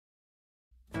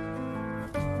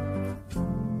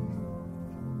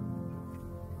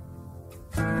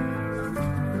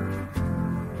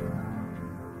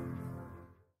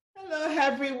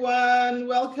everyone.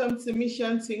 Welcome to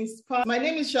Mission to Inspire. My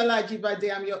name is Shola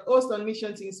Ajibade. I'm your host on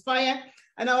Mission to Inspire.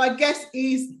 And our guest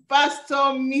is Pastor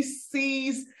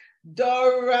Mrs.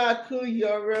 Dorah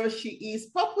Kuyoro. She is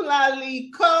popularly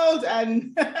called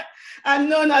and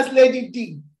known as Lady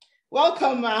D.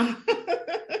 Welcome, ma'am.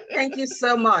 Thank you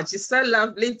so much. It's so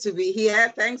lovely to be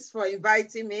here. Thanks for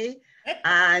inviting me.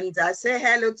 And I say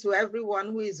hello to everyone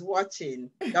who is watching.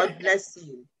 God bless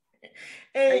you.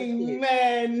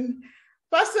 Amen.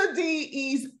 Pastor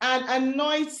D is an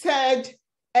anointed,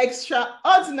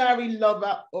 extraordinary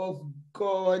lover of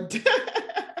God. And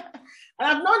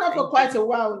I've known her for quite a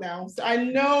while now. So I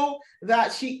know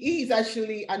that she is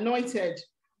actually anointed,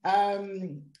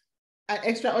 an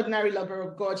extraordinary lover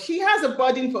of God. She has a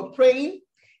burden for praying,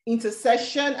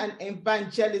 intercession, and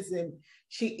evangelism.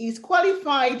 She is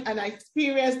qualified and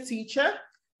experienced teacher,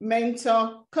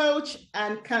 mentor, coach,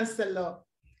 and counselor.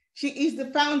 She is the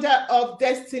founder of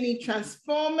Destiny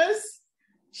Transformers.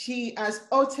 She has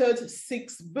authored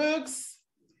 6 books.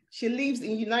 She lives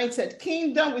in United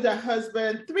Kingdom with her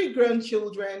husband, 3 grown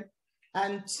children,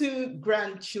 and 2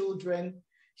 grandchildren.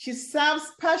 She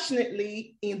serves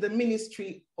passionately in the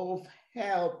ministry of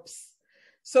helps.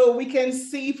 So we can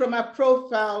see from her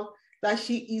profile that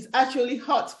she is actually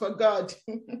hot for God.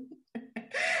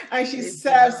 And she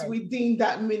serves within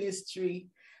that ministry.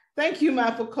 Thank you,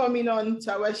 Ma, for coming on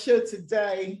to our show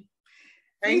today.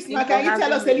 Please, Ma, can you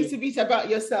tell us a little bit about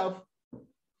yourself?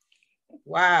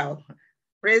 Wow.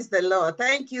 Praise the Lord.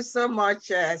 Thank you so much,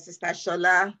 Sister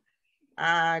Shola.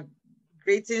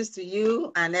 Greetings to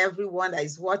you and everyone that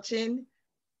is watching.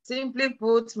 Simply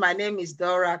put, my name is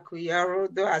Dorah Kuyoro,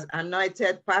 though as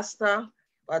anointed pastor,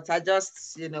 but I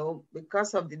just,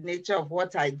 because of the nature of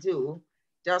what I do,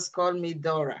 just call me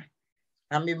Dorah.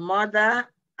 I'm a mother,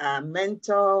 a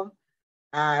mentor,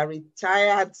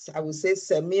 retired, I would say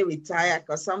semi-retired,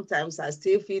 because sometimes I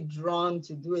still feel drawn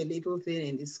to do a little thing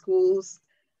in the schools,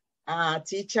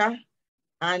 teacher.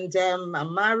 And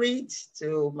I'm married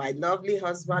to my lovely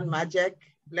husband, Majek,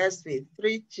 blessed with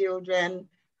 3 children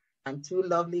and 2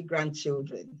 lovely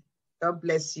grandchildren. God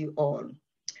bless you all.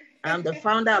 I'm the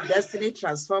founder of Destiny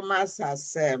Transformers,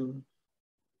 as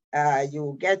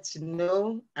you get to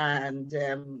know, and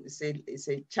it's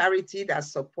a charity that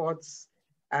supports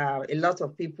a lot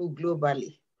of people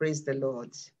globally. Praise the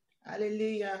Lord.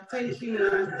 Hallelujah. Thank you,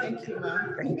 Ma. Thank you, Ma.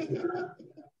 Thank you.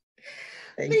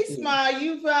 Please, Ma,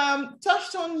 you've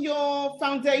touched on your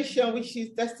foundation, which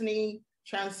is Destiny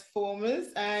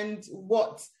Transformers, and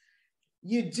what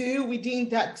you do within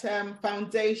that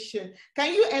foundation.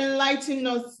 Can you enlighten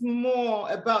us more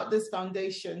about this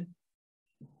foundation?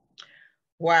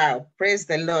 Wow, praise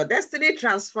the Lord. Destiny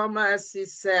Transformers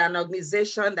is an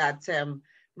organization that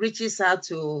reaches out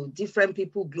to different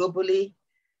people globally.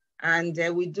 And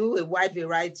we do a wide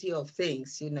variety of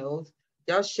things,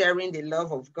 just sharing the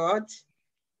love of God.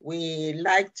 We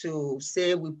like to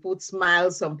say we put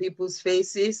smiles on people's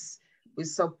faces. We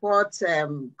support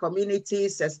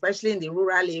communities, especially in the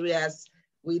rural areas,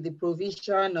 with the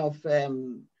provision of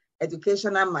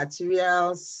educational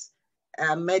materials,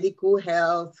 medical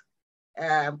health,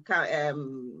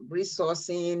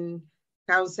 resourcing,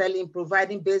 counseling,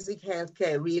 providing basic health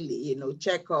care, really,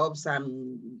 checkups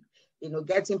and,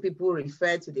 getting people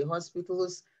referred to the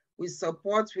hospitals. We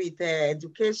support with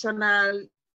educational,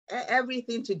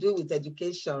 everything to do with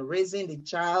education, raising the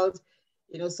child,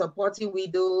 supporting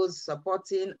widows,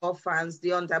 supporting orphans,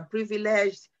 the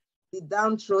underprivileged, the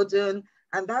downtrodden.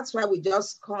 And that's why we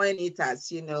just coin it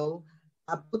as,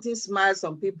 putting smiles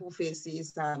on people's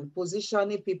faces and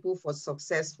positioning people for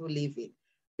successful living,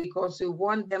 because we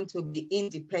want them to be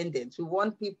independent. We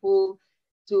want people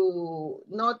to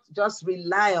not just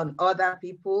rely on other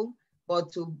people,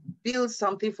 but to build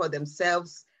something for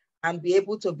themselves and be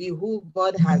able to be who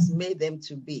God has made them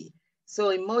to be.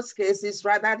 So in most cases,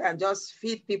 rather than just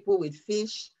feed people with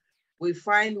fish, we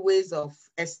find ways of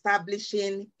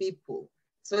establishing people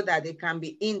so that they can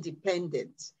be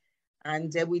independent.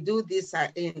 And we do this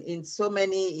in so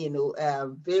many,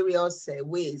 various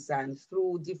ways and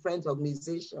through different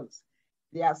organizations.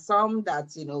 There are some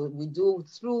that, we do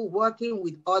through working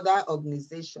with other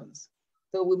organizations.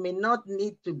 So we may not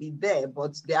need to be there,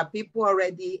 but there are people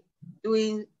already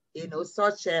doing,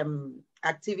 such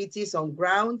activities on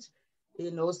ground,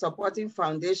 supporting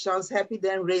foundations, helping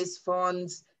them raise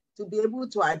funds to be able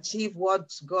to achieve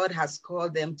what God has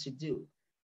called them to do.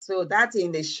 So that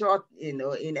in the short,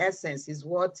 in essence, is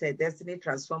what Destiny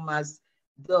Transformers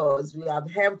does. We have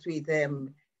helped with a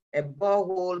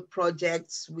borehole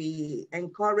projects. We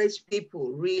encourage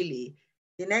people really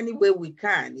in any way we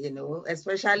can,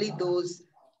 especially those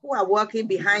who are working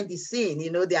behind the scene.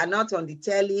 They are not on the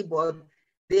telly, but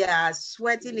They are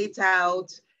sweating it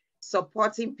out,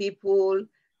 supporting people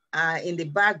in the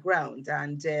background.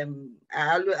 And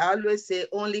I always say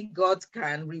only God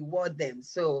can reward them.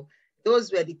 So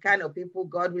those were the kind of people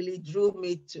God really drew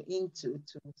me into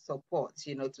to support,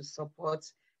 to support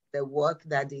the work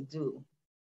that they do.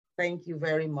 Thank you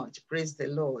very much. Praise the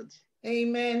Lord.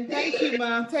 Amen. Thank you,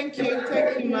 Ma. Thank you.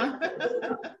 Thank you, Ma.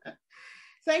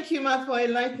 Thank you, Ma, for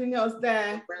enlightening us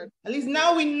there. At least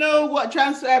now we know what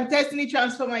Destiny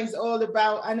Transformer is all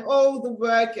about and all the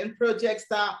work and projects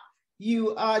that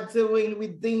you are doing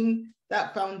within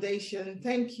that foundation.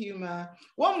 Thank you, Ma.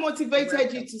 What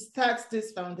motivated you to start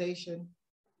this foundation?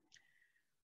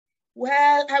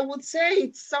 Well, I would say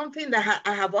it's something that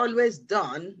I have always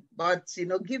done, but,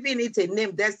 giving it a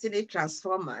name, Destiny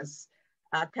Transformers,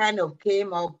 I kind of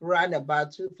came up around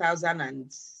about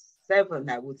 2007,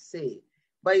 I would say.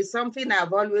 But it's something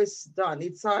I've always done.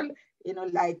 It's all,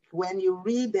 like when you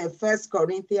read the 1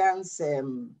 Corinthians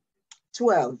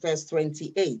 12, verse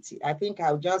 28, I think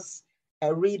I'll just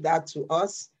read that to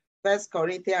us. 1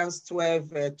 Corinthians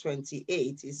 12,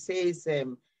 28, it says,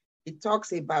 it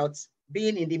talks about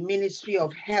being in the ministry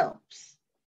of helps.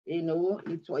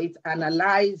 It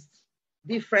analyzed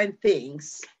different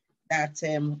things that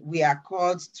we are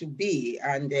called to be,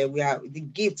 and we are the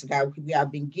gift that we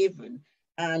have been given.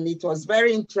 And it was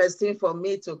very interesting for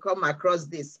me to come across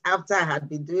this after I had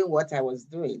been doing what I was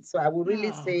doing. So I would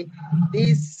really say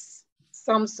this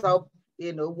sums up,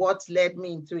 what led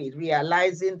me into it,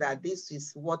 realizing that this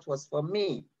is what was for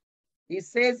me. It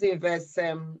says in verse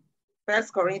 1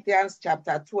 Corinthians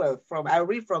chapter 12, I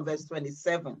read from verse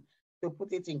 27 to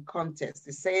put it in context.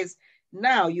 It says,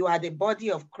 now you are the body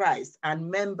of Christ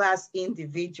and members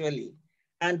individually,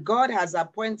 and God has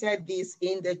appointed this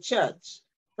in the church.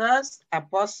 First,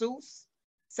 apostles,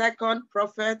 second,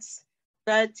 prophets,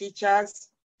 third, teachers,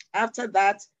 after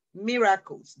that,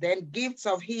 miracles, then gifts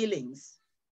of healings,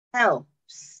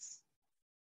 helps,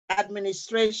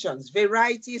 administrations,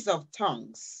 varieties of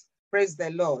tongues. Praise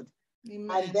the Lord.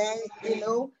 Amen. And then,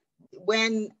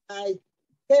 when I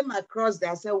came across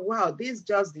that, I said, wow, this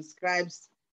just describes,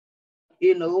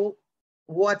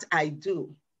 what I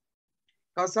do.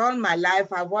 Because all my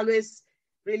life, I've always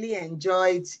really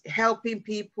enjoyed helping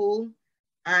people.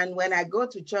 And when I go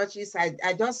to churches, I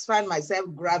just find myself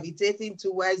gravitating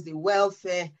towards the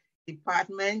welfare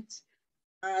department.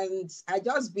 And I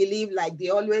just believe, like they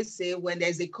always say, when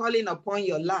there's a calling upon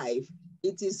your life,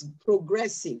 it is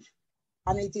progressive.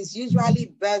 And it is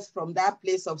usually birthed from that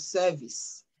place of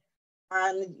service.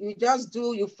 And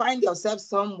you find yourself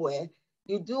somewhere,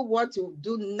 you do what you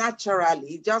do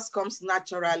naturally. It just comes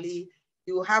naturally.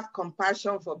 You have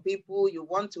compassion for people, you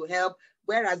want to help.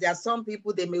 Whereas there are some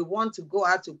people, they may want to go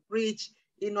out to preach.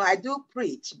 I do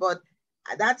preach, but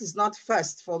that is not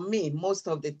first for me most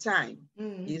of the time,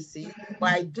 you see. But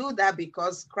I do that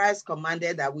because Christ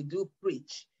commanded that we do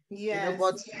preach. Yes.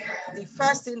 But the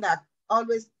first thing that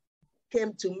always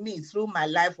came to me through my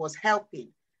life was helping.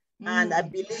 And I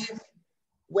believe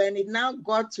when it now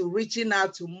got to reaching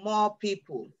out to more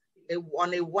people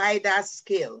on a wider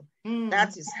scale,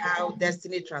 that is how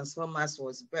Destiny Transformers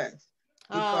was birthed.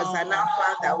 Because I now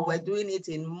found that we're doing it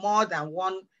in more than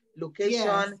one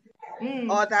location,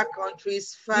 other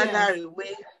countries, further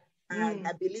away. And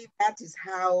I believe that is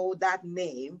how that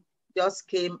name just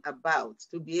came about,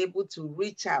 to be able to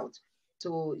reach out,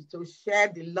 to share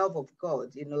the love of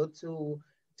God,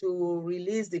 to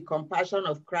release the compassion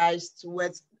of Christ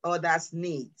towards others'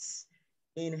 needs,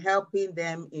 in helping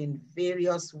them in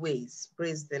various ways.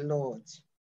 Praise the Lord.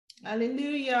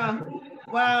 Hallelujah.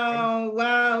 Wow,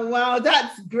 wow, wow.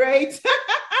 That's great.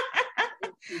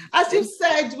 As you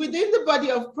said, within the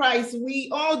body of Christ, we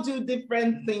all do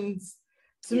different things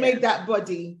to make that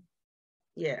body.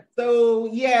 Yeah. So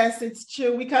yes, it's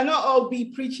true. We cannot all be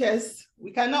preachers. We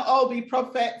cannot all be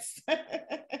prophets.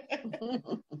 And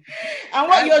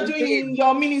what you're doing in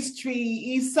your ministry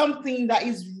is something that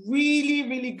is really,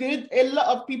 really good. A lot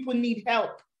of people need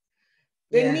help.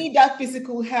 They need that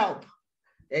physical help.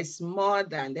 There's so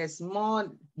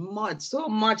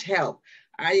much help.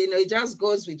 It just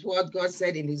goes with what God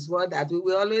said in his word, that we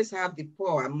will always have the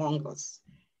poor among us.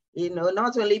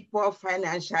 Not only poor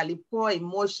financially, poor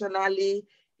emotionally.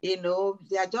 There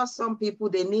are just some people,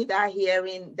 they need that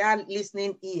hearing, that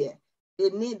listening ear. They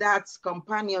need that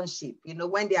companionship,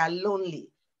 when they are lonely.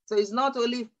 So it's not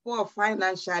only poor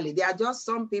financially. There are just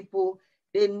some people,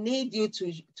 they need you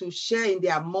to share in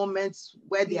their moments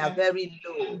where they are very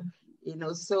low.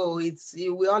 So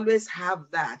we always have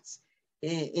that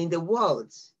in the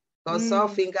world, because all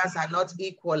fingers are not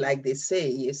equal, like they say,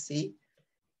 you see.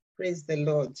 Praise the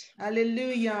Lord.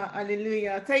 Hallelujah.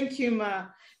 Hallelujah. Thank you, ma.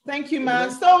 Thank you, ma.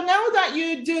 So now that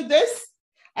you do this,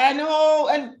 and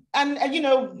you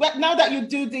know, now that you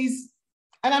do this,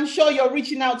 and I'm sure you're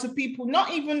reaching out to people,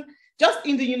 not even just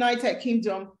in the United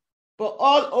Kingdom, but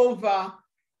all over,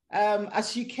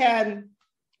 as you can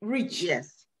reach.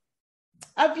 Yes.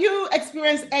 Have you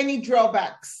experienced any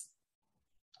drawbacks?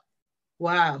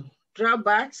 Wow.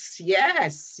 Drawbacks?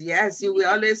 Yes. Yes, you will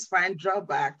always find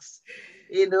drawbacks.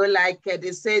 You know, like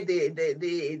they say,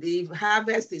 the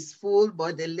harvest is full,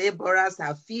 but the laborers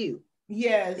are few.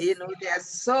 Yes. You know, there's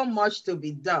so much to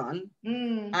be done.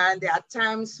 And there are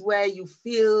times where you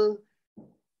feel,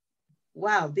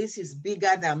 wow, this is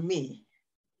bigger than me.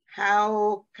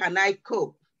 How can I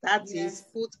cope? That is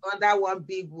put under one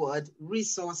big word,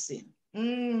 resourcing.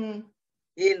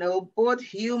 You know, both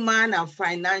human and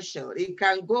financial. It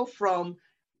can go from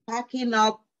packing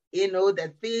up, you know,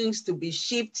 the things to be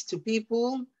shipped to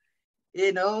people.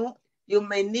 You know, you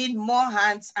may need more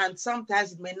hands and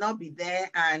sometimes it may not be there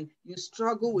and you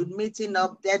struggle with meeting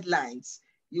up deadlines.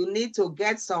 You need to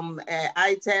get some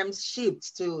items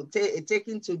shipped to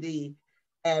taken to the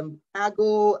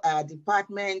cargo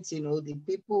department, you know, the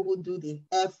people who do the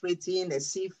air freighting, the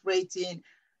sea freighting.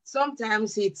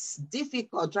 Sometimes it's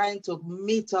difficult trying to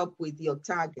meet up with your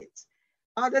target.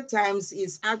 Other times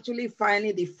it's actually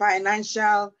finding the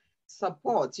financial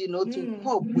support, you know, to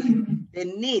cope with the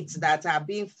needs that are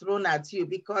being thrown at you.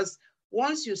 Because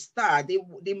once you start, the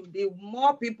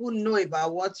more people know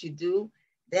about what you do,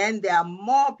 then there are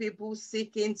more people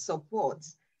seeking support.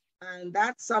 And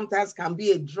that sometimes can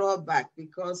be a drawback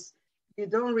because you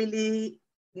don't really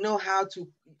know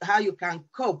how you can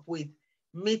cope with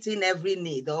meeting every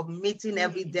need or meeting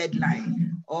every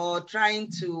deadline or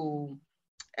trying to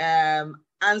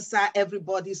answer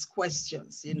everybody's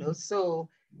questions, you know. So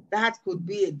that could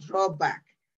be a drawback.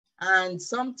 And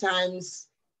sometimes,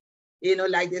 you know,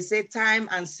 like they say, time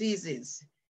and seasons,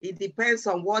 it depends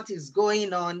on what is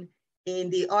going on in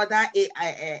the other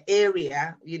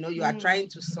area, you know, you are trying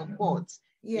to support.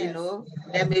 You know,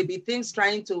 there may be things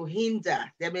trying to hinder.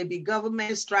 There may be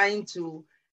governments trying to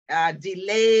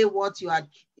delay what you are,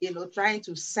 you know, trying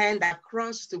to send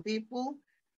across to people.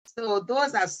 So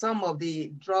those are some of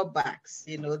the drawbacks,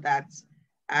 you know, that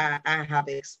I have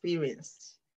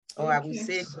experienced. Or I would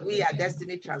say we at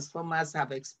Destiny Transformers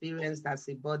have experienced as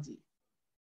a body.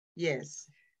 Yes.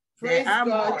 There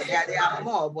are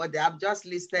more, but I've just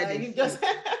listed it.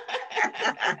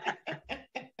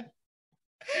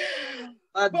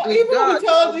 But even with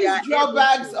all these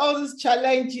drawbacks, all these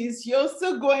challenges, you're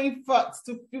still going forth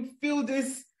to fulfill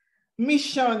this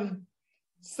mission.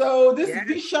 So this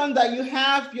vision that you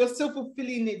have, you're still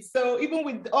fulfilling it. So even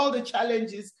with all the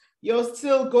challenges, you're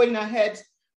still going ahead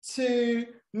to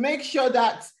make sure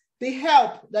that the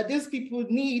help that these people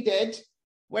needed,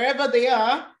 wherever they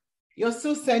are, you're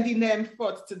still sending them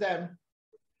forth to them.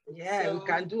 Yeah, so we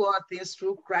can do all things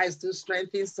through Christ who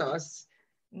strengthens us.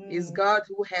 It's God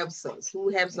who helps us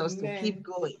to keep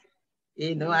going.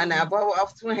 You know, and I've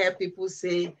often heard people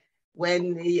say,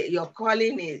 when your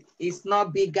calling is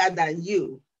not bigger than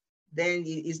you, then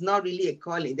it's not really a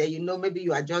calling. Then you know maybe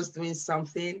you are just doing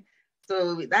something.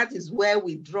 So that is where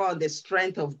we draw on the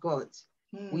strength of God.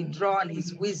 We draw on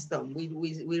his wisdom. We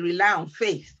rely on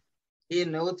faith, you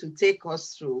know, to take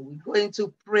us through. We go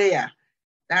into prayer.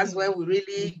 That's when we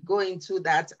really go into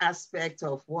that aspect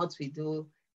of what we do,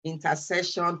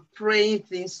 intercession, praying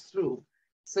things through,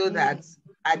 so that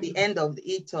at the end of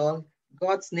it all,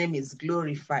 God's name is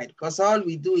glorified, because all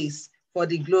we do is for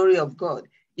the glory of God.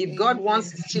 If God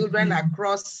wants his children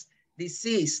across the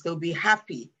seas to be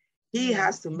happy, he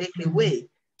has to make a way.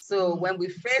 So when we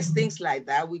face things like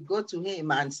that, we go to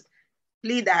him and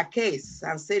plead our case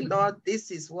and say, Lord, this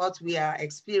is what we are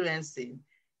experiencing.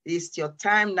 It's your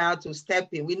time now to step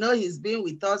in. We know he's been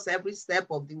with us every step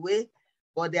of the way,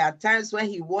 but there are times when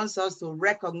he wants us to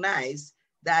recognize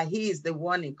that he is the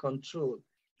one in control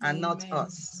and not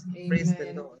us. Praise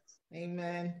the Lord.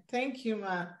 Amen. Thank you,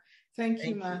 ma. Thank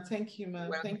you, ma. Thank you, ma.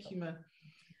 Thank you, ma.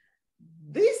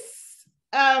 This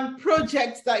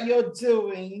project that you're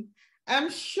doing, I'm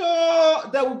sure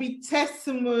there will be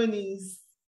testimonies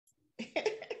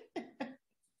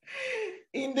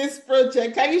in this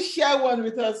project. Can you share one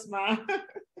with us, ma?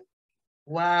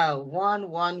 Wow,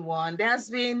 one. There's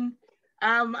been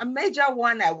a major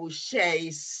one I will share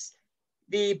is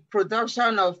the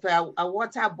production of a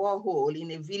water borehole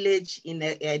in a village, in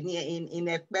a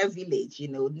village, you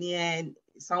know, near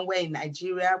somewhere in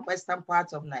Nigeria, western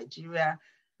part of Nigeria.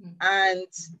 And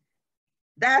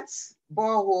that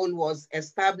borehole was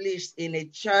established in a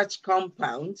church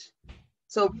compound.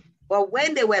 So, but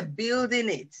when they were building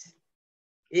it,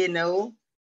 you know,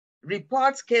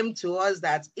 reports came to us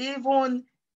that even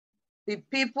the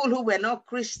people who were not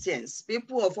Christians,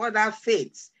 people of other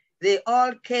faiths, they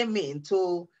all came in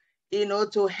to, you know,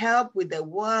 to help with the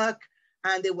work,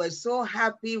 and they were so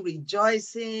happy,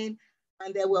 rejoicing,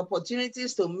 and there were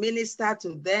opportunities to minister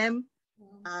to them.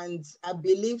 And I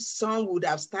believe some would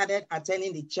have started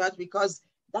attending the church because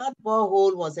that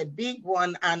borehole was a big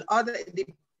one, and the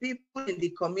people in the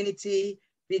community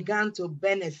began to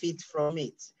benefit from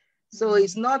it. So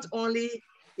it's not only,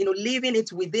 you know, leaving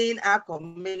it within our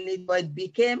community, but it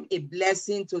became a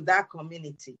blessing to that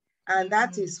community. And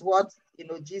that is what, you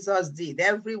know, Jesus did.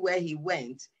 Everywhere he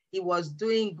went, he was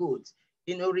doing good,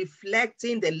 you know,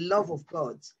 reflecting the love of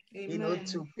God. Amen. You know,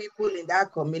 to people in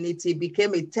that community,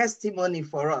 became a testimony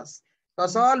for us.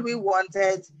 Because all we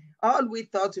wanted, all we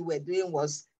thought we were doing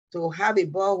was to have a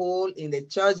borehole in the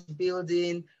church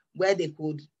building where they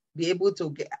could be able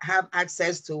to have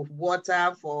access to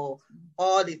water for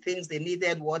all the things they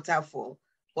needed water for.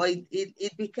 But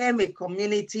it became a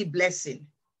community blessing.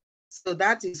 So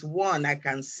that is one I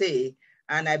can say.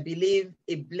 And I believe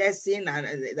a blessing and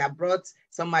that brought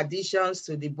some additions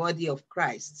to the body of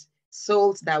Christ.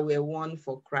 Souls that were won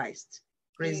for Christ.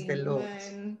 Praise the Lord.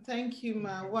 Thank you,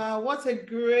 ma. Wow, what a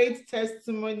great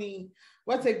testimony.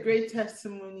 What a great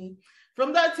testimony.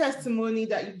 From that testimony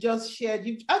that you just shared,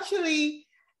 you've actually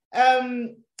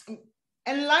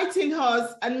enlightened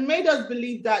us and made us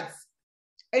believe that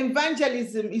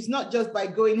evangelism is not just by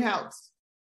going out.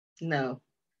 No.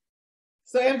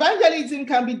 So evangelism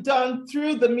can be done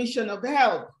through the mission of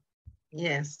help.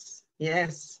 Yes,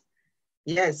 yes.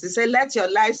 Yes, he said, let your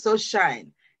light so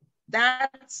shine.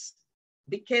 That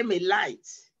became a light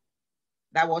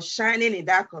that was shining in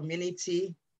that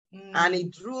community, and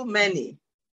it drew many.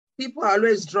 People are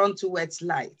always drawn towards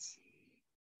light,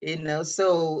 you know,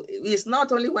 so it's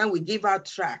not only when we give out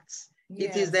tracts,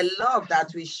 it is the love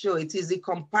that we show, it is the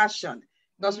compassion,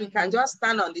 because we can just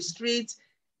stand on the street,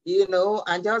 you know,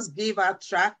 and just give out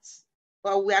tracts,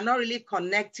 but we are not really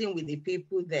connecting with the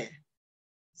people there.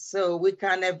 So we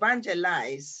can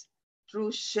evangelize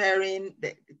through sharing,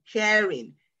 the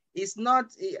caring. It's not,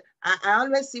 I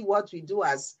always see what we do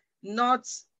as not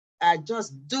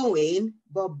just doing,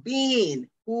 but being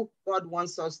who God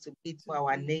wants us to be to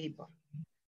our neighbor.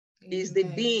 Is the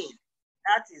being.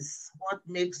 That is what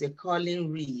makes a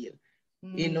calling real.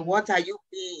 You know, what are you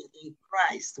being in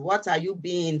Christ? What are you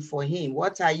being for him?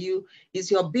 What are you,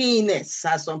 is your beingness,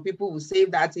 as some people will say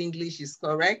that English is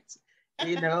correct,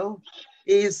 you know,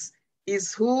 is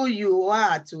who you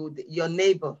are to your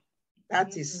neighbor.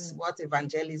 That is what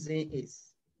evangelism is.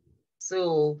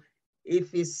 So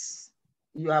if it's,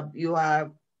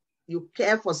 you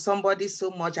care for somebody so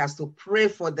much as to pray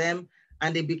for them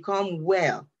and they become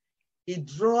well, it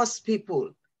draws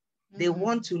people. They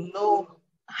want to know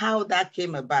how that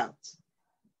came about.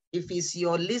 If it's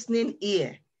your listening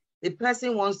ear, the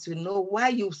person wants to know why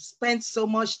you spent so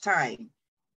much time,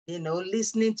 you know,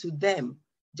 listening to them,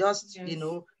 just, you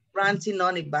know, ranting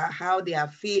on about how they are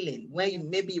feeling, when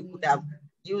maybe you could have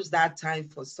used that time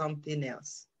for something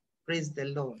else. Praise the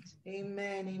Lord.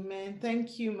 Amen, amen.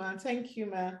 Thank you, ma. Thank you,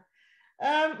 ma.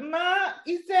 Ma,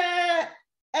 is there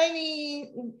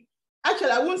any,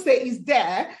 actually, I won't say is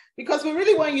there, because we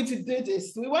really want you to do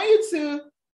this. We want you to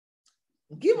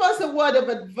give us a word of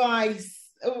advice,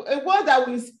 a word that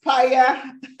will inspire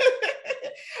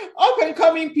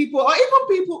up-and-coming people, or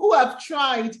even people who have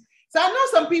tried. So I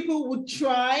know some people would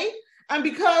try, and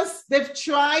because they've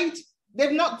tried,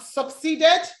 they've not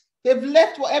succeeded, they've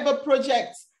left whatever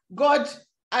project God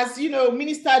has, you know,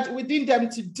 ministered within them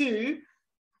to do.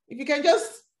 If you can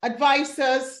just advise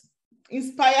us,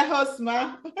 inspire us,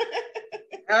 ma.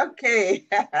 Okay.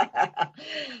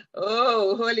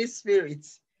 Oh, Holy Spirit.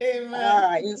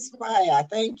 Amen. Inspire.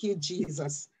 Thank you,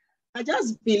 Jesus. I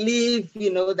just believe,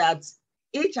 you know, that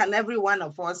each and every one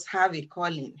of us have a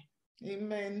calling.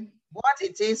 Amen. What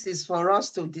it is for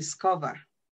us to discover.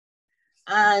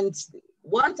 And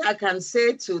what I can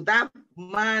say to that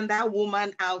man, that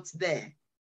woman out there,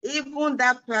 even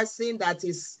that person that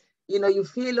is, you know, you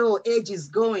feel, oh, age is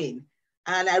going,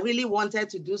 and I really wanted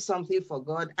to do something for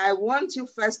God. I want you,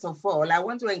 first of all, I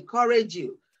want to encourage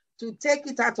you to take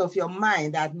it out of your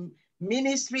mind that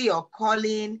ministry or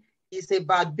calling is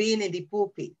about being in the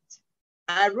pulpit.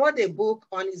 I wrote a book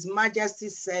on His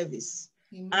Majesty's service.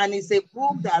 And it's a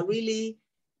book that really,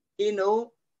 you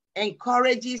know,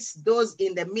 encourages those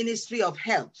in the ministry of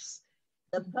helps.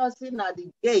 The person at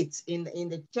the gate in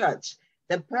the church,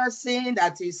 the person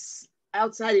that is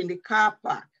outside in the car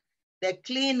park, the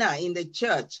cleaner in the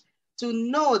church, to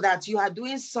know that you are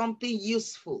doing something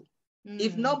useful.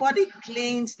 If nobody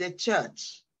cleans the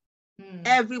church,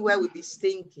 everywhere will be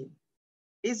stinking,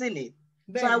 isn't it?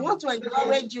 So I want to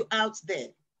encourage you out there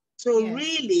to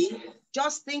really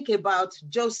just think about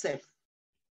Joseph.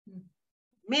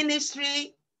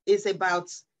 Ministry is about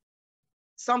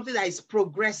something that is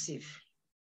progressive.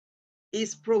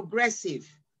 It's progressive.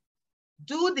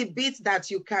 Do the bit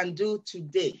that you can do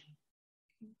today.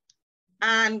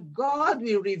 And God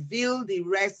will reveal the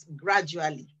rest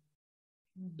gradually.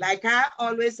 Like I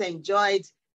always enjoyed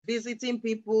visiting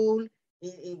people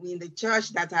in the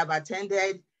church that I've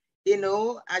attended, you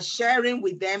know, sharing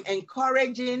with them,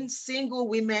 encouraging single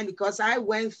women, because I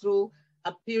went through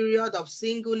a period of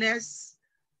singleness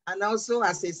and also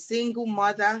as a single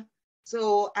mother.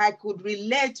 So I could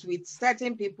relate with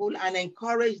certain people and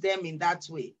encourage them in that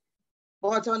way.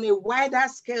 But on a wider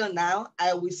scale now,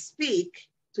 I will speak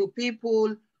to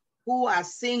people who are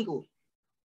single.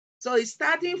 So it's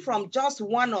starting from just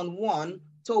one-on-one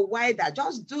to wider.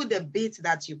 Just do the bit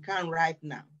that you can right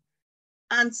now.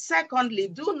 And secondly,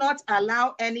 do not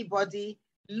allow anybody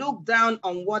look down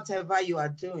on whatever you are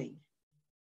doing.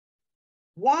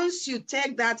 Once you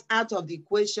take that out of the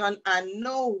equation and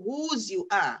know whose you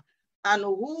are and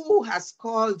who has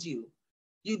called you,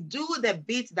 you do the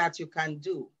bit that you can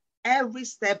do every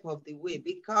step of the way,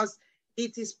 because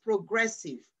it is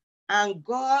progressive and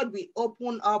God will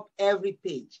open up every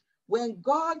page. When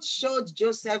God showed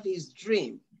Joseph his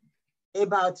dream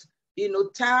about, you know,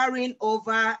 towering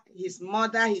over his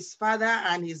mother, his father,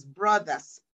 and his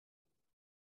brothers,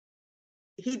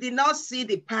 he did not see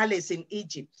the palace in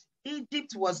Egypt.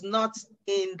 Egypt was not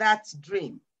in that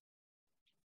dream.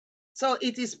 So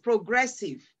it is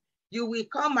progressive. You will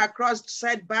come across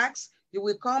setbacks. You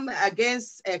will come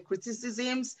against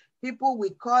criticisms. People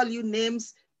will call you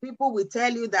names. People will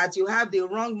tell you that you have the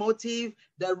wrong motive,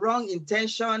 the wrong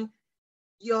intention.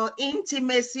 Your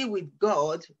intimacy with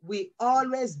God will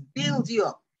always build you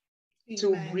up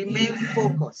to remain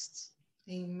focused.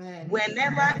 Amen.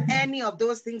 Whenever any of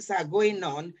those things are going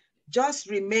on, just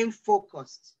remain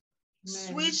focused.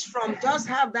 Switch from, just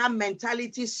have that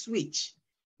mentality switch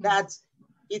that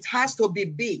it has to be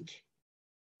big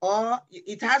or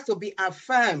it has to be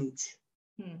affirmed.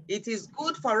 It is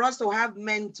good for us to have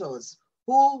mentors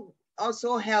who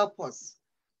also help us.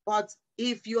 But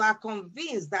if you are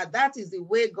convinced that that is the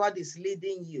way God is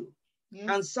leading you,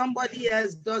 and somebody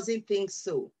else doesn't think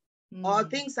so, or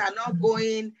things are not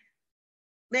going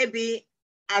maybe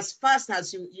as fast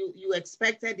as you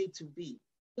expected it to be,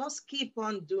 just keep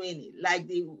on doing it. Like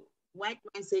the white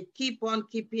man said, keep on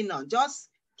keeping on. Just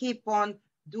keep on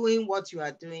doing what you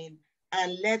are doing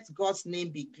and let God's name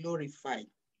be glorified.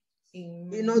 Amen.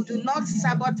 You know, do not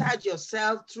sabotage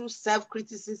yourself through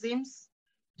self-criticisms.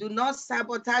 Do not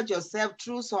sabotage yourself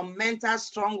through some mental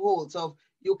strongholds of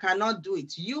you cannot do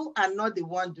it. You are not the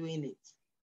one doing it.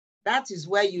 That is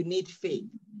where you need faith.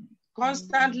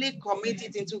 Constantly commit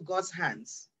it into God's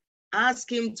hands. Ask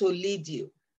him to lead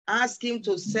you. Ask him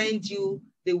to send you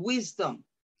the wisdom,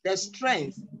 the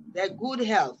strength, the good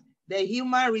health, the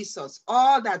human resource,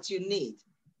 all that you need,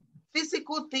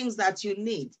 physical things that you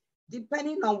need,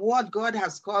 depending on what God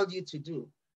has called you to do.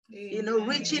 Amen. You know,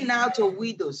 reaching out to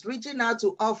widows, reaching out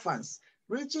to orphans,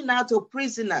 reaching out to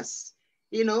prisoners,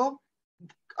 you know,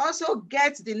 also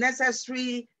get the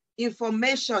necessary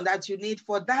information that you need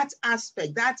for that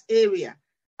aspect, that area.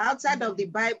 Outside of the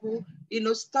Bible, you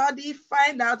know, study,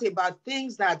 find out about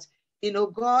things that, you know,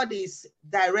 God is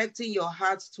directing your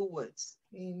heart towards.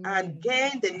 Amen. And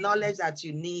gain the knowledge that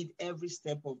you need every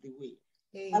step of the way.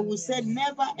 Amen. I will say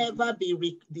never, ever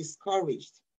be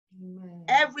discouraged. Amen.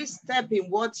 Every step in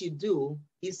what you do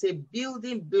is a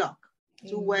building block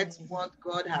towards what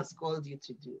God has called you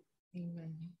to do.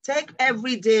 Amen. Take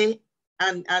every day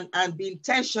and be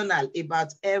intentional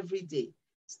about every day.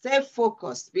 Stay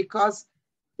focused, because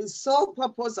the sole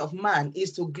purpose of man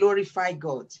is to glorify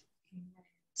God. Amen.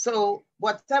 So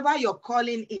whatever your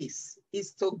calling is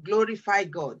to glorify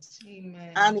God.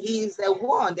 Amen. And he is the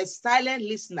one, the silent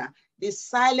listener, the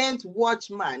silent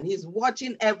watchman. He's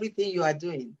watching everything you are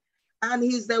doing. And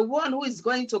he's the one who is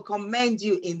going to commend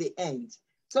you in the end.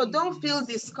 So don't feel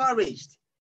discouraged.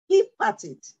 Keep at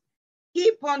it.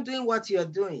 Keep on doing what you're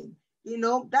doing. You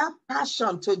know, that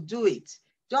passion to do it.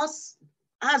 Just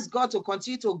ask God to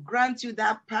continue to grant you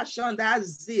that passion, that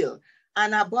zeal.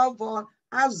 And above all,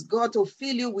 ask God to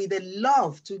fill you with the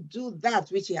love to do that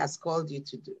which he has called you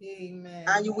to do. Amen.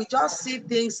 And you will just see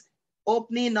things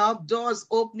opening up, doors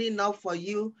opening up for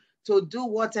you to do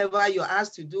whatever you're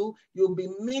asked to do. You'll be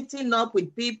meeting up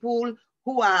with people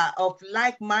who are of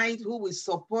like mind, who will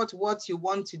support what you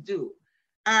want to do.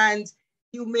 And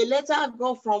you may later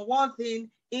go from one thing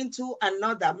into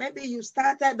another. Maybe you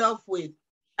started off with,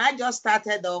 I just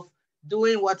started off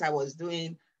doing what I was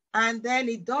doing. And then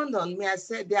it dawned on me, I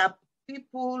said, there are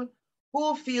people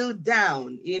who feel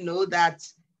down, that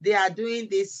they are doing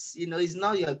this, it's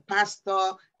not your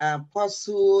pastor,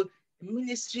 apostle,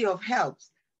 ministry of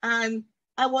helps. And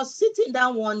I was sitting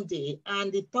down one day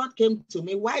and the thought came to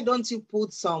me, why don't you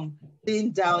put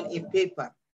something down in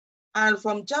paper? And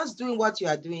from just doing what you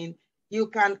are doing, you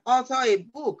can author a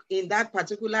book in that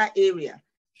particular area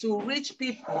to reach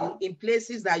people in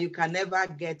places that you can never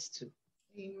get to.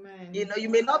 Amen. You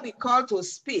may not be called to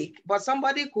speak, but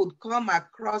somebody could come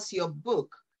across your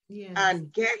book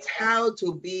and get how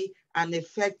to be an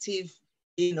effective,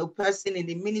 person in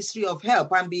the ministry of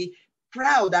help, and be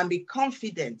proud and be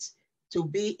confident to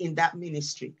be in that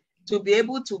ministry, to be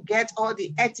able to get all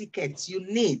the etiquettes you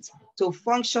need to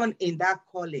function in that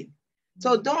calling.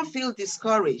 So don't feel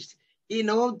discouraged.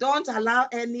 Don't allow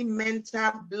any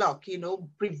mental block,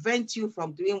 prevent you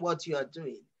from doing what you are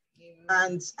doing.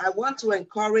 And I want to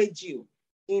encourage you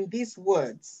in these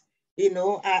words.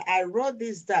 I wrote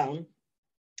this down.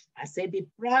 I said, be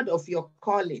proud of your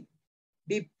calling.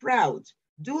 Be proud.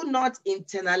 Do not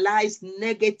internalize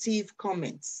negative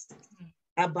comments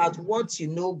about what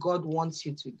God wants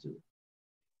you to do.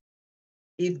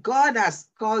 If God has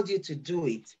called you to do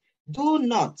it, do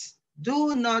not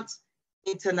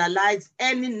internalize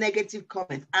any negative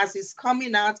comment. As it's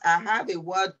coming out, I have a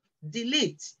word,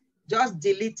 delete. Just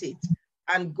delete it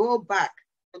and go back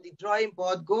to the drawing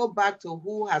board. Go back to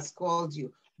who has called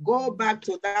you. Go back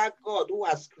to that God who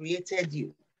has created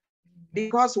you.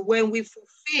 Because when we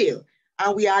fulfill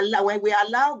and when we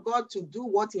allow God to do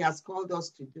what he has called us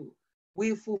to do,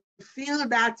 we fulfill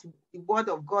that word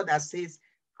of God that says,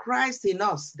 Christ in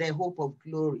us, the hope of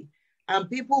glory. And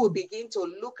people will begin to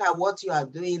look at what you are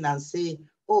doing and say,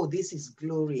 oh, this is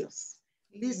glorious.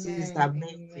 This is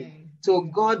amazing. To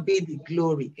God be the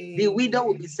glory. The widow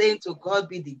will be saying, to God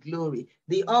be the glory.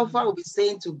 The orphan will be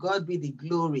saying, to God be the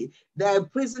glory. The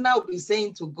prisoner will be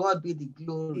saying, to God be the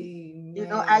glory.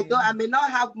 I may not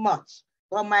have much,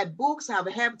 but my books have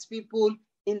helped people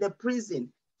in the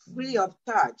prison free of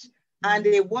charge. And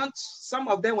they want, some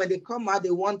of them, when they come out,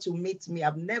 they want to meet me.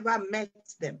 I've never met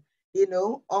them,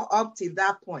 up to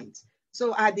that point.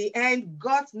 So at the end,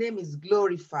 God's name is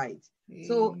glorified.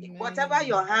 So whatever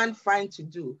your hand finds to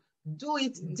do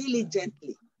it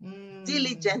diligently,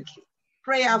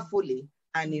 prayerfully,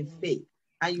 and in faith.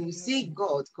 And you will see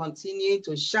God continue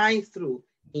to shine through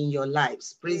in your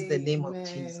lives. Praise the name of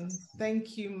Jesus.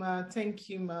 Thank you, Ma. Thank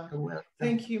you, Ma.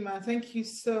 Thank you, Ma. Thank you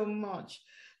so much.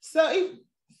 So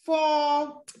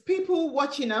for people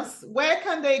watching us, where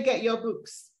can they get your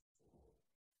books?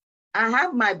 I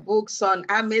have my books on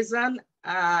Amazon.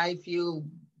 If you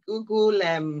Google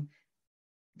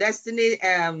Destiny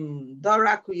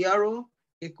Dorah Kuyoro,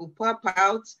 it could pop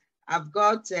out. I've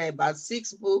got about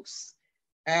 6 books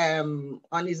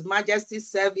on His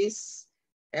Majesty's Service.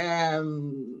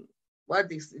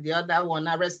 What is the other one?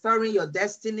 Restoring Your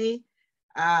Destiny.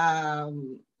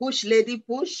 Push Lady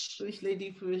Push. Push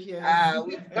Lady Push, yeah.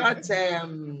 We've got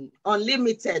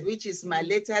Unlimited, which is my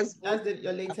latest book. That's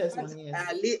your latest one,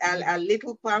 yes. A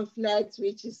little pamphlet,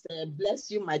 which is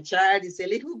Bless You, My Child. It's a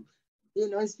little,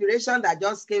 inspiration that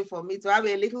just came for me to have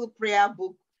a little prayer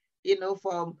book,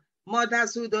 for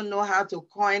mothers who don't know how to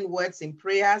coin words in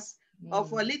prayers, or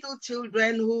for little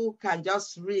children who can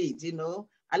just read,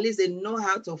 at least they know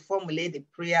how to formulate the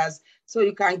prayers. So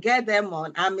you can get them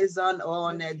on Amazon or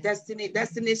on Destiny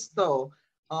Store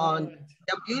on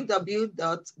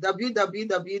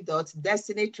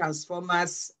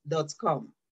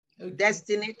www.destinytransformers.com. Okay.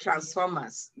 Destiny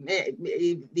Transformers.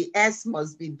 The S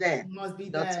must be there.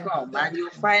 .com, and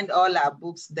you'll find all our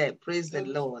books there. Praise the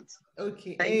Lord.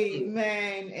 Okay.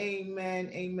 Amen. Amen.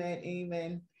 Amen.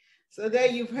 Amen. So there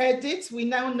you've heard it. We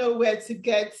now know where to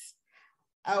get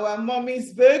our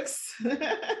mommy's books. Thank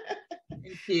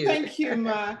you. Thank you,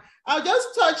 Ma. I'll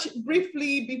just touch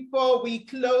briefly before we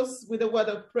close with a word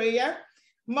of prayer.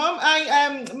 Mom,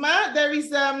 Ma, there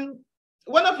is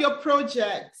one of your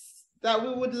projects that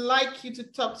we would like you to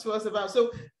talk to us about.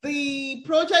 So the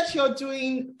project you're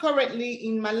doing currently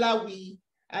in Malawi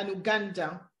and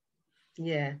Uganda.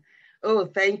 Yeah. Oh,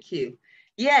 thank you.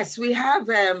 Yes, we have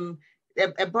a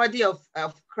body of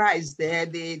Christ there.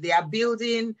 They are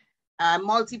building a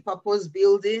multi-purpose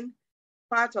building,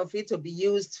 part of it to be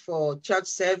used for church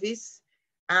service,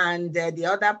 and the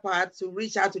other part to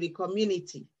reach out to the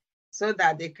community so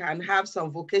that they can have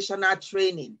some vocational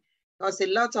training. Because a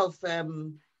lot of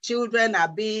children are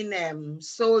being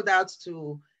sold out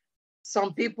to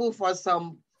some people for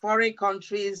some foreign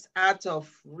countries out of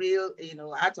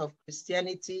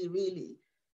Christianity, really,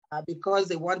 because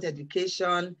they want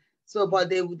education. So, but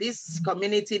this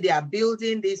community, they are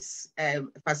building this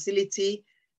facility.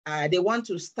 They want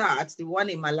to start, the one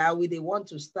in Malawi, they want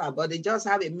to start, but they just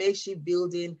have a makeshift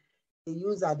building they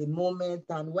use at the moment.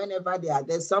 And whenever they are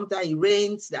there, sometimes it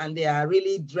rains and they are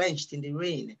really drenched in the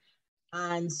rain.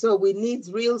 And so we need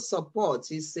real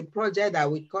support. It's a project that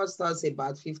will cost us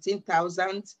about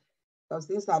 15,000 because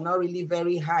things are not really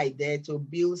very high there to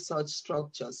build such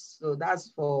structures. So that's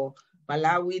for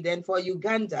Malawi. Then for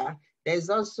Uganda,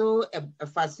 there's also a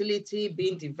facility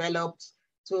being developed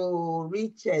to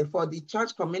reach for the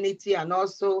church community and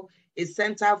also a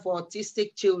center for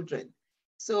autistic children.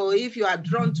 So if you are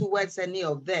drawn towards any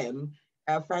of them,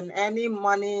 from any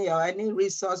money or any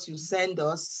resource you send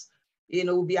us,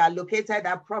 will be allocated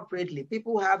appropriately.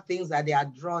 People have things that they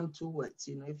are drawn towards.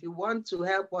 If you want to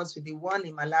help us with the one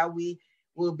in Malawi,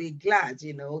 we'll be glad,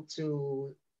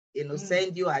 to,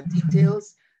 send you our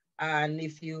details. And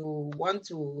if you want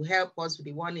to help us with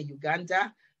the one in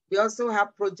Uganda, we also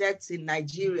have projects in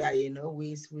Nigeria.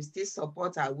 We still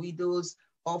support our widows,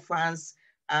 orphans,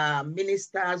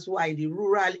 ministers who are in the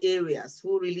rural areas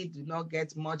who really do not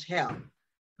get much help.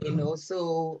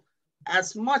 So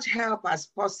as much help as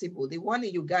possible. The one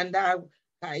in Uganda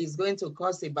is going to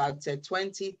cost about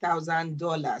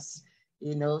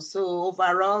 $20,000. So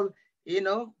overall,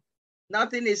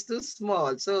 nothing is too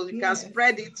small. So we can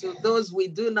spread it to those we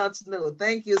do not know.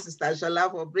 Thank you, Sister Shola,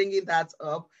 for bringing that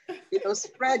up.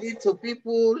 Spread it to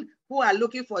people who are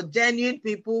looking for genuine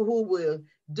people who will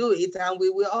do it. And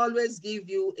we will always give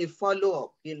you a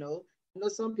follow-up.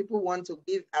 Some people want to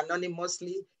give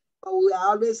anonymously, but we are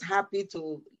always happy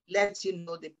to let you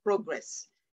know the progress,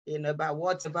 about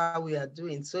whatever we are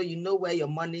doing. So you know where your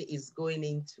money is going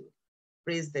into.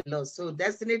 Praise the Lord. So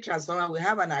Destiny Transformer, we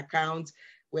have an account.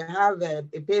 We have a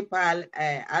PayPal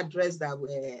address that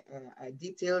we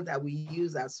detailed that we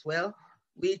use as well,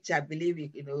 which I believe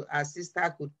our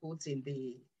sister could put in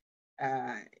the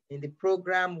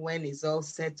program when it's all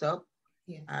set up.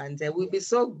 Yes. And we'll be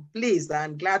so pleased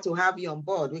and glad to have you on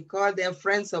board. We call them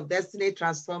Friends of Destiny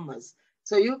Transformers.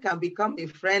 So you can become a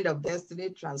friend of Destiny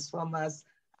Transformers,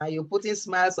 and you're putting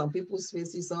smiles on people's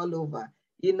faces all over.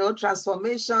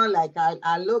 Transformation, like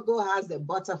our logo has the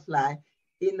butterfly.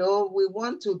 We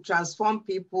want to transform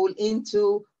people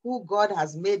into who God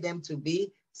has made them to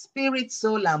be, spirit,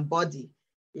 soul, and body,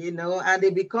 and they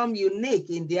become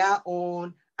unique in their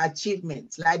own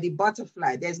achievements, like the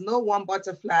butterfly. There's no one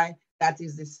butterfly that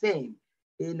is the same,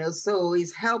 so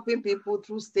it's helping people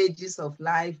through stages of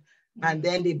life, and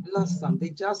then they blossom.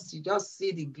 You just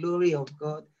see the glory of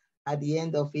God at the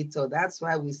end of it all. That's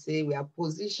why we say we are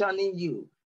positioning you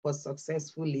for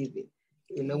successful living.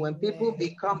 When people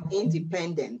become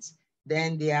independent,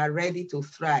 then they are ready to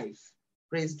thrive.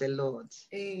 Praise the Lord.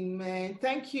 Amen.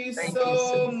 Thank you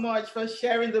so much for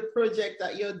sharing the project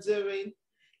that you're doing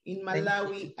in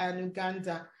Malawi and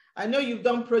Uganda. I know you've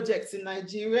done projects in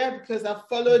Nigeria because I've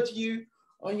followed you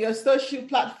on your social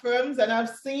platforms and I've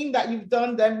seen that you've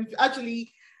done them. You've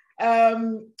actually,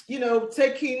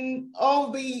 taking all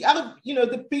the,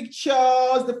 the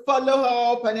pictures, the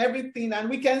follow-up and everything, and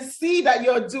we can see that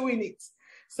you're doing it.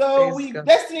 So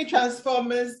Destiny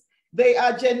Transformers, they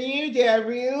are genuine, they are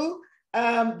real,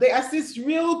 they assist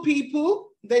real people.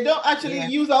 They don't actually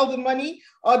use all the money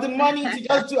or the money to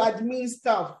just do admin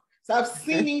stuff. So I've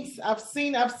seen it, I've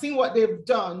seen what they've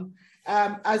done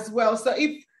as well. So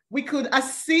if we could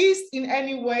assist in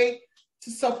any way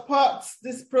to support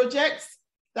this project,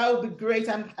 that would be great.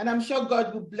 And I'm sure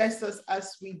God will bless us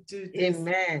as we do this.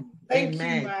 Amen. Thank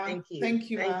Amen. you, Ma. Thank you. Thank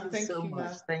you, Ma. Thank you so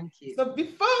much. Thank you. So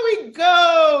before we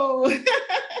go,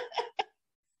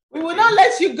 we will not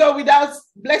let you go without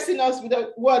blessing us with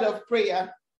a word of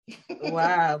prayer.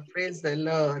 Wow, praise the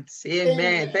Lord. Amen.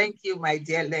 Amen. Thank you, my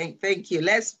dear. Thank you.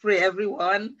 Let's pray,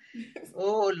 everyone.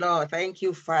 Oh, Lord, thank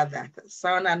you, Father,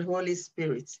 Son, and Holy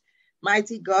Spirit.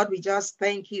 Mighty God, we just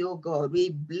thank you, oh God.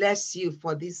 We bless you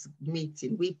for this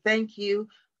meeting. We thank you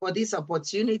for this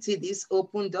opportunity, this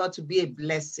open door to be a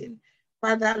blessing.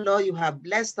 Father, Lord, you have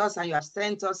blessed us and you have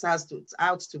sent us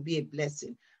out to be a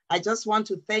blessing. I just want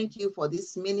to thank you for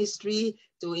this ministry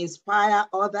to inspire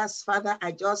others. Father,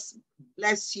 I just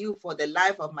bless you for the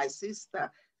life of my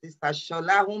sister, Sister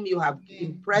Shola, whom you have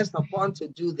impressed upon to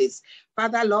do this.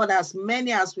 Father, Lord, as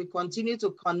many as we continue to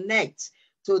connect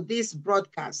to this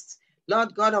broadcast,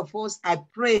 Lord God of hosts, I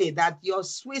pray that your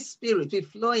sweet spirit will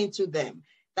flow into them,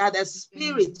 that the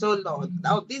spirit, oh Lord,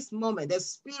 of this moment, the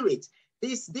spirit,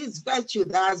 this virtue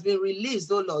that has been released,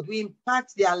 oh Lord, will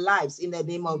impact their lives in the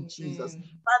name of Jesus. Father,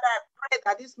 I pray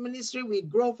that this ministry will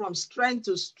grow from strength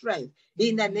to strength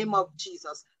in the name of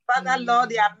Jesus. Father, Lord,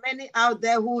 there are many out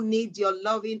there who need your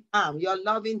loving arm, your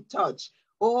loving touch.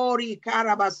 Ori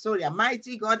Karabasoria.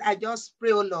 Mighty God, I just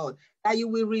pray, oh Lord, that you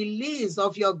will release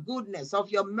of your goodness,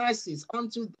 of your mercies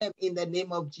unto them in the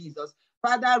name of Jesus.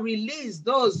 Father, release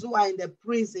those who are in the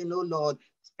prison, oh Lord,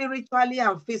 spiritually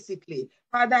and physically.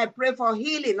 Father, I pray for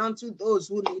healing unto those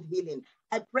who need healing.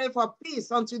 I pray for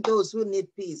peace unto those who need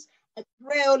peace. I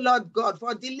pray, oh Lord God,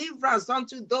 for deliverance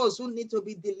unto those who need to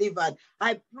be delivered.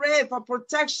 I pray for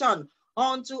protection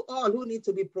unto all who need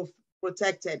to be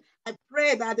protected. I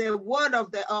pray that the word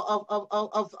of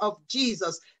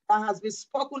Jesus that has been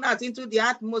spoken out into the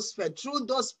atmosphere through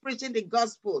those preaching the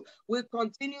gospel will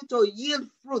continue to yield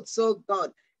fruits, oh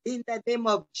God, in the name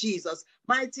of Jesus.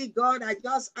 Mighty God, I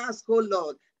just ask, oh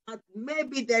Lord, that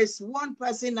maybe there's one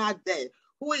person out there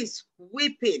who is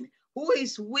weeping,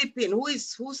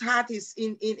 whose heart is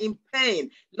in pain.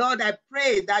 Lord, I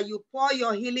pray that you pour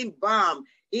your healing balm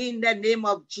in the name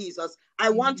of Jesus. I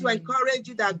want to encourage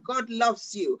you that God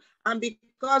loves you. And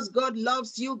because God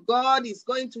loves you, God is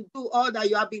going to do all that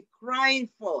you have been crying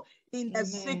for in the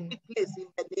secret place in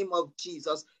the name of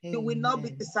Jesus. You will not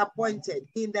be disappointed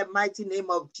in the mighty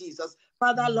name of Jesus.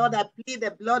 Father, Lord, I plead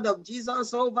the blood of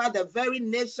Jesus over the very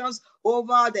nations,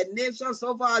 over the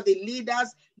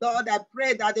leaders. Lord, I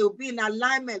pray that they will be in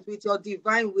alignment with your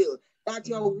divine will, that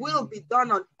your will be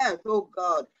done on earth, oh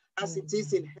God, as it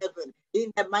is in heaven,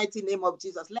 in the mighty name of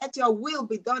Jesus. Let your will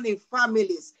be done in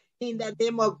families, in the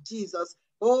name of Jesus.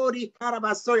 Oh,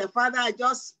 Father, I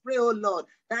just pray, oh Lord,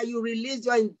 that you release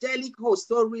your angelic host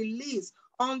to release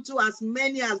unto as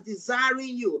many as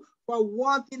desiring you for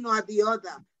one thing or the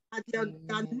other, that their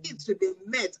needs to be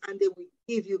met and they will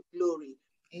give you glory.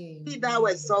 Be thou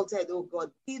exalted, oh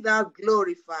God, be thou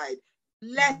glorified.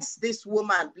 Bless this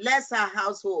woman, bless her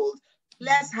household,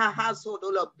 bless her household,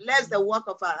 oh Lord, bless the work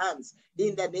of her hands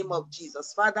in the name of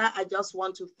Jesus. Father, I just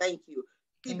want to thank you.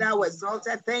 Be thou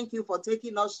exalted. Thank you for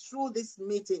taking us through this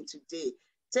meeting today.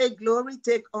 Take glory,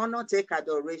 take honor, take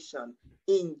adoration.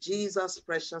 In Jesus'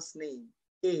 precious name,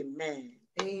 amen.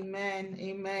 Amen,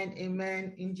 amen,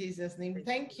 amen, in Jesus' name.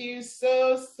 Thank you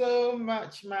so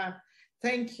much, Ma.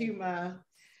 Thank you, Ma.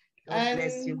 God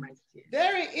bless you, my dear.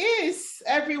 There it is,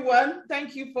 everyone.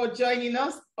 Thank you for joining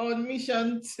us on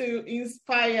Mission to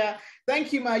Inspire.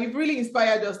 Thank you, Ma. You've really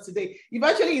inspired us today. You've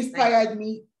actually inspired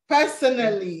me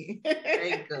personally.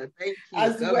 Thank God. Thank you.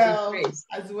 As God well. be praised.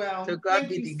 As well. To God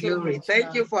be the glory. So much,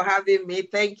 Thank you for having me.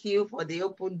 Thank you for the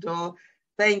open door.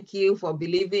 Thank you for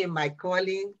believing in my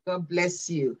calling. God bless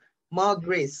you. More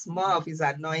grace, more of his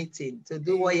anointing to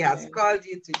do what he has called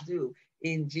you to do.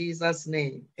 In Jesus'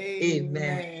 name.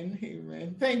 Amen.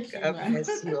 Amen. Thank you. God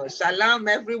bless you. Shalom,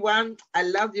 everyone. I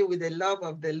love you with the love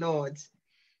of the Lord.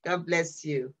 God bless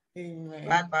you. Amen.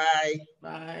 Bye-bye.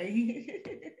 Bye.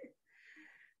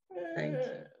 Thank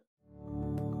you.